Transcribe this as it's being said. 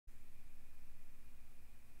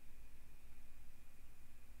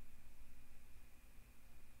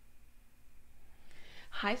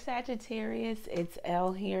Hi Sagittarius, it's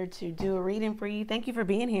Elle here to do a reading for you. Thank you for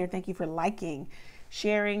being here. Thank you for liking,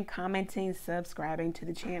 sharing, commenting, subscribing to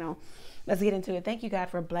the channel. Let's get into it. Thank you,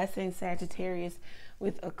 God, for blessing Sagittarius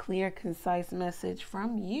with a clear, concise message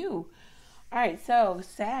from you. All right, so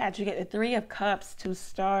Sag, you get the Three of Cups to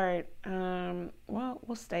start. Well,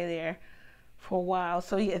 we'll stay there for a while.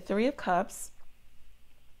 So you get Three of Cups.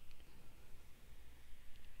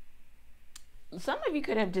 Some of you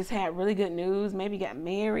could have just had really good news. Maybe got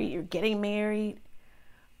married. You're getting married.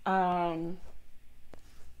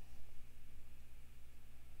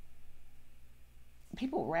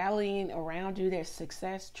 People rallying around you. Their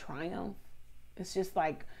success, triumph. It's just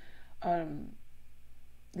like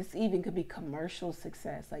this even could be commercial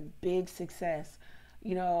success, like big success.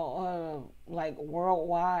 Like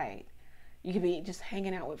worldwide. You could be just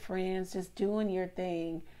hanging out with friends, just doing your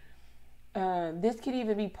thing. This could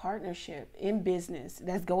even be partnership in business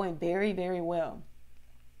that's going very, very well.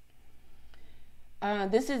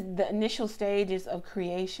 This is the initial stages of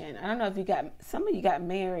creation. I don't know if some of you got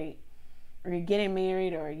married, or you're getting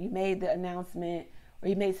married, or you made the announcement, or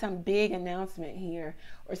you made some big announcement here,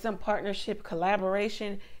 or some partnership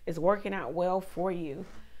collaboration is working out well for you.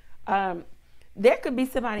 There could be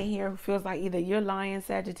somebody here who feels like either you're lying,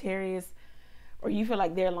 Sagittarius, or you feel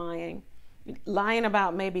like they're lying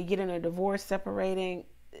about maybe getting a divorce, separating.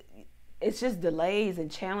 It's just delays and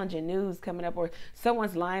challenging news coming up, or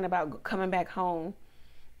someone's lying about coming back home.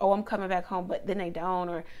 Oh, I'm coming back home, but then they don't,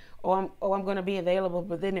 or I'm going to be available,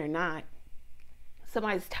 but then they're not.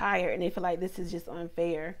 Somebody's tired and they feel like this is just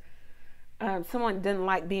unfair. Someone doesn't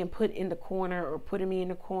like being put in the corner, or putting me in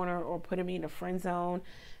the corner, or putting me in the friend zone.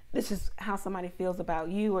 This is how somebody feels about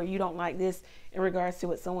you, or you don't like this in regards to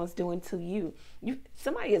what someone's doing to you.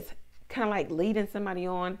 Somebody is kind of like leading somebody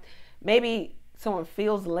on. Maybe someone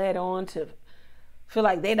feels led on to feel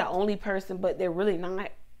like they're the only person, but they're really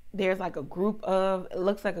not. There's like it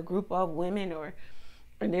looks like a group of women, or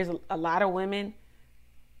there's a lot of women.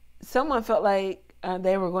 Someone felt like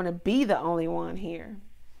they were going to be the only one here,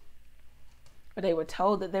 or they were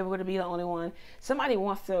told that they were going to be the only one. Somebody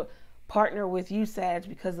wants to partner with you, Sag,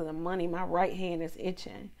 because of the money. My right hand is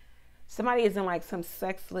itching. Somebody is in like some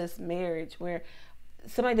sexless marriage where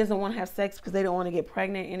somebody doesn't want to have sex because they don't want to get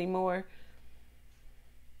pregnant anymore.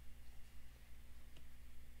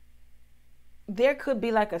 There could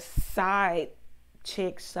be like a side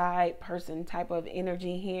chick, side person type of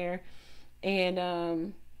energy here.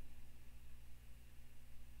 And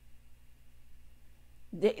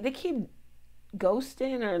they keep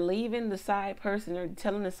ghosting or leaving the side person, or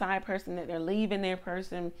telling the side person that they're leaving their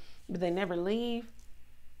person, but they never leave.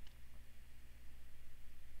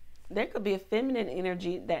 There could be a feminine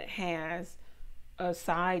energy that has a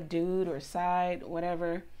side dude or side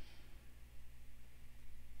whatever.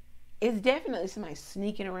 It's definitely somebody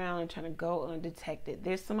sneaking around and trying to go undetected.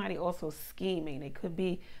 There's somebody also scheming. It could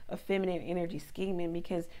be a feminine energy scheming,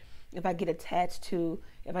 because if I get attached to,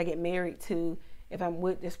 if I get married to, if I'm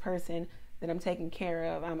with this person that I'm taking care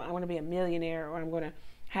of, I want to be a millionaire, or I'm going to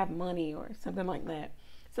have money, or something like that.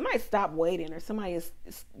 Somebody stopped waiting, or somebody is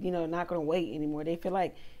not going to wait anymore. They feel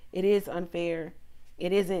like it is unfair.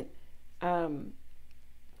 It isn't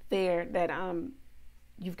fair that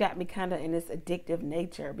you've got me kind of in this addictive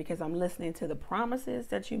nature, because I'm listening to the promises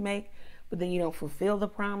that you make, but then you don't fulfill the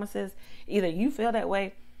promises. Either you feel that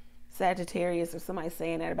way, Sagittarius, or somebody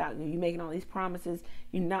saying that about you. You're making all these promises.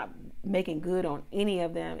 You're not making good on any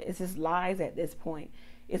of them. It's just lies at this point.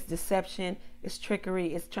 It's deception. It's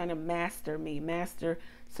trickery. It's trying to master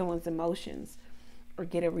someone's emotions, or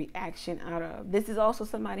get a reaction out of. This is also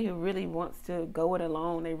somebody who really wants to go it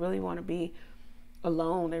alone. They really want to be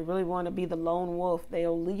alone. They really want to be the lone wolf.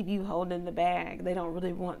 They'll leave you holding the bag. They don't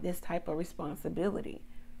really want this type of responsibility.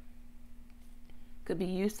 Could be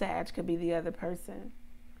you, Sag. Could be the other person.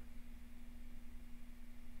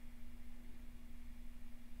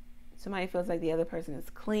 Somebody feels like the other person is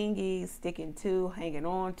clingy, sticking to, hanging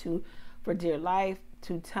on to for dear life,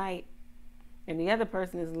 too tight. And the other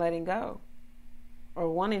person is letting go, or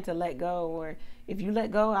wanting to let go, or if you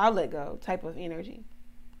let go, I'll let go type of energy.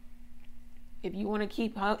 If you want to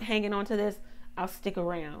keep hanging on to this, I'll stick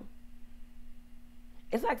around.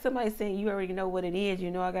 It's like somebody saying, you already know what it is.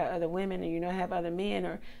 I got other women, and I have other men,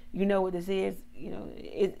 or what this is.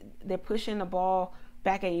 They're pushing the ball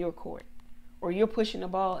back at your court, or you're pushing the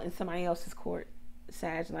ball in somebody else's court.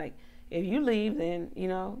 Sag, like, if you leave, then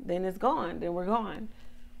then it's gone. Then we're gone.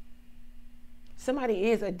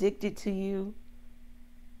 Somebody is addicted to you,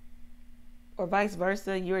 or vice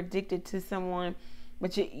versa. You're addicted to someone,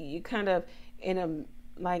 but you kind of in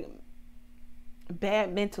a like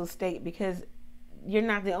bad mental state, because you're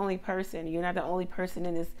not the only person. You're not the only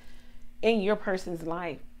person in your person's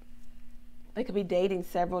life. They could be dating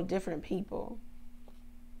several different people.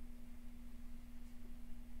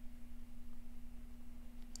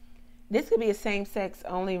 This could be a same-sex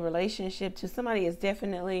only relationship to somebody is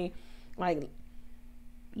definitely like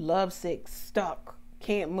lovesick, stuck,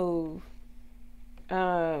 can't move.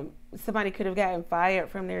 Somebody could have gotten fired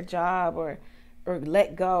from their job or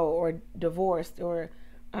let go or divorced or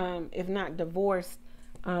if not divorced,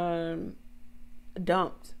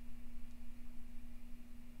 dumped.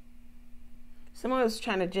 Someone was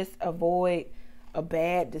trying to just avoid a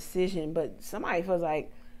bad decision, but somebody feels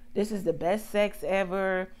like this is the best sex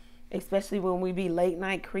ever, especially when we be late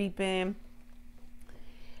night creeping.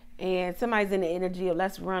 And somebody's in the energy of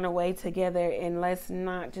let's run away together and let's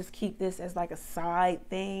not just keep this as like a side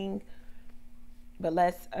thing, but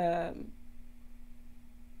let's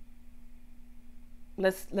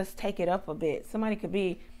take it up a bit. Somebody could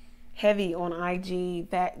be heavy on IG.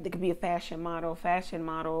 That it could be a fashion model,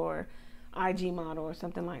 or IG model or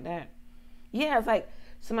something like that. Yeah, it's like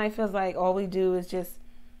somebody feels like all we do is just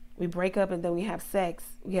we break up and then we have sex.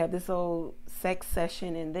 We have this old sex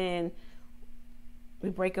session and then we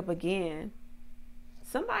break up again.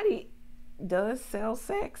 Somebody does sell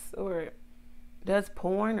sex or does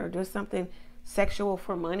porn or does something sexual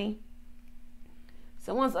for money.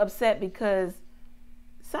 Someone's upset because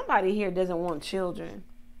somebody here doesn't want children.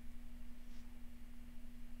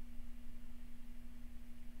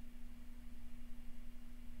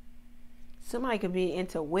 Somebody could be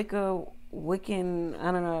into Wiccan,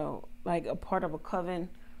 I don't know, like a part of a coven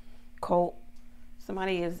cult.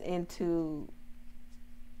 Somebody is into,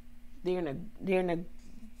 they're in a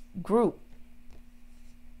group.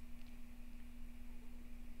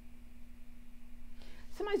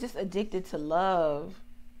 Somebody's just addicted to love,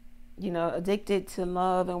 addicted to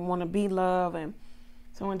love and want to be loved, and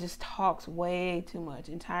someone just talks way too much,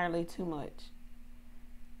 entirely too much.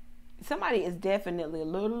 Somebody is definitely a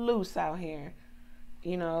little loose out here,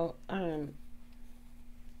 but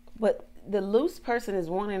the loose person is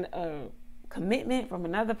wanting a commitment from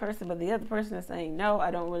another person, but the other person is saying, no, I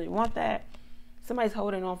don't really want that. Somebody's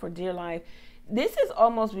holding on for dear life. This is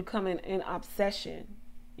almost becoming an obsession,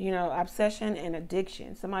 obsession and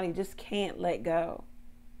addiction. Somebody just can't let go.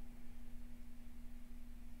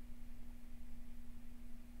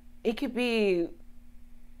 It could be,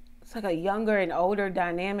 it's like a younger and older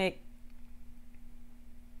dynamic.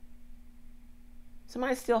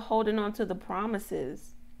 Somebody's still holding on to the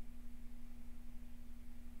promises.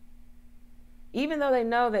 Even though they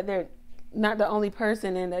know that they're not the only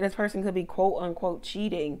person and that this person could be quote unquote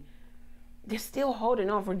cheating, they're still holding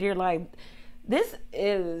on for dear life. This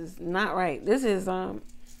is not right. This is,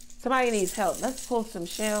 somebody needs help. Let's pull some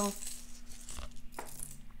shells.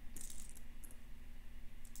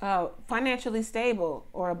 Financially stable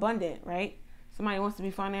or abundant, right? Somebody wants to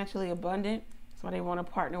be financially abundant. Somebody they want to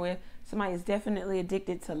partner with. Somebody is definitely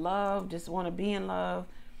addicted to love, just want to be in love.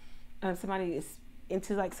 Somebody is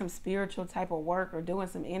into like some spiritual type of work or doing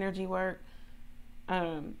some energy work.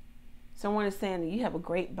 Someone is saying that you have a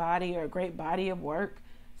great body or a great body of work.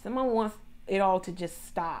 Someone wants it all to just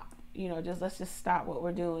stop. Let's just stop what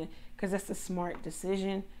we're doing because that's a smart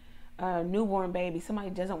decision. Newborn baby. Somebody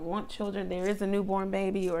doesn't want children. There is a newborn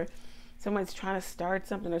baby, or someone's trying to start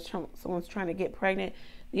something, or someone's trying to get pregnant.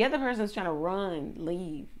 The other person's trying to run,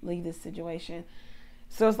 leave this situation.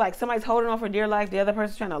 So it's like somebody's holding on for dear life. The other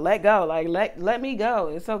person's trying to let go. Like, let me go.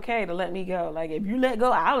 It's okay to let me go. Like, if you let go,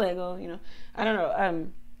 I'll let go. I don't know.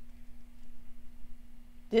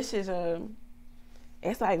 This is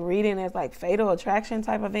it's like reading as like fatal attraction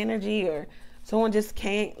type of energy, or someone just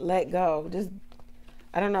can't let go. Just,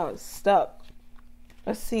 I don't know, stuck.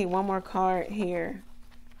 Let's see, one more card here.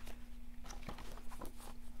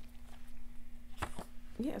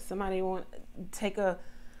 Yeah, somebody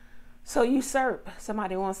usurp.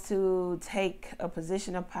 Somebody wants to take a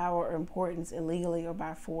position of power or importance illegally or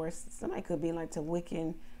by force. Somebody could be like to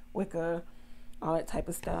Wicca, all that type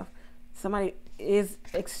of stuff. Somebody is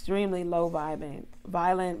extremely low vibing,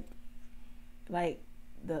 violent, like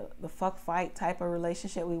the fuck fight type of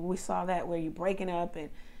relationship. We saw that where you're breaking up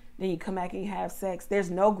and then you come back and you have sex.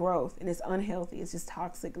 There's no growth and it's unhealthy. It's just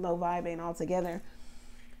toxic, low vibing altogether.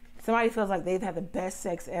 Somebody feels like they've had the best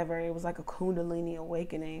sex ever. It was like a kundalini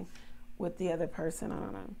awakening with the other person. I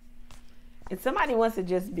don't know. And somebody wants to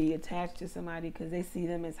just be attached to somebody because they see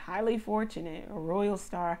them as highly fortunate, a royal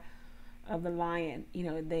star of the lion.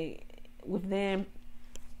 With them,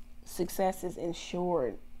 success is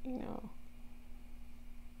ensured,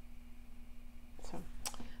 So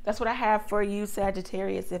That's what I have for you,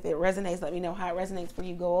 Sagittarius. If it resonates, let me know how it resonates for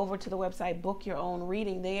you. Go over to the website, book your own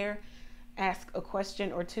reading there. Ask a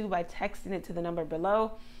question or two by texting it to the number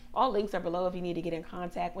below. All links are below if you need to get in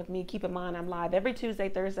contact with me. Keep in mind, I'm live every Tuesday,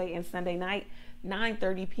 Thursday, and Sunday night,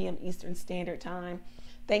 9:30 p.m. Eastern Standard Time.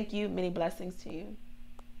 Thank you. Many blessings to you.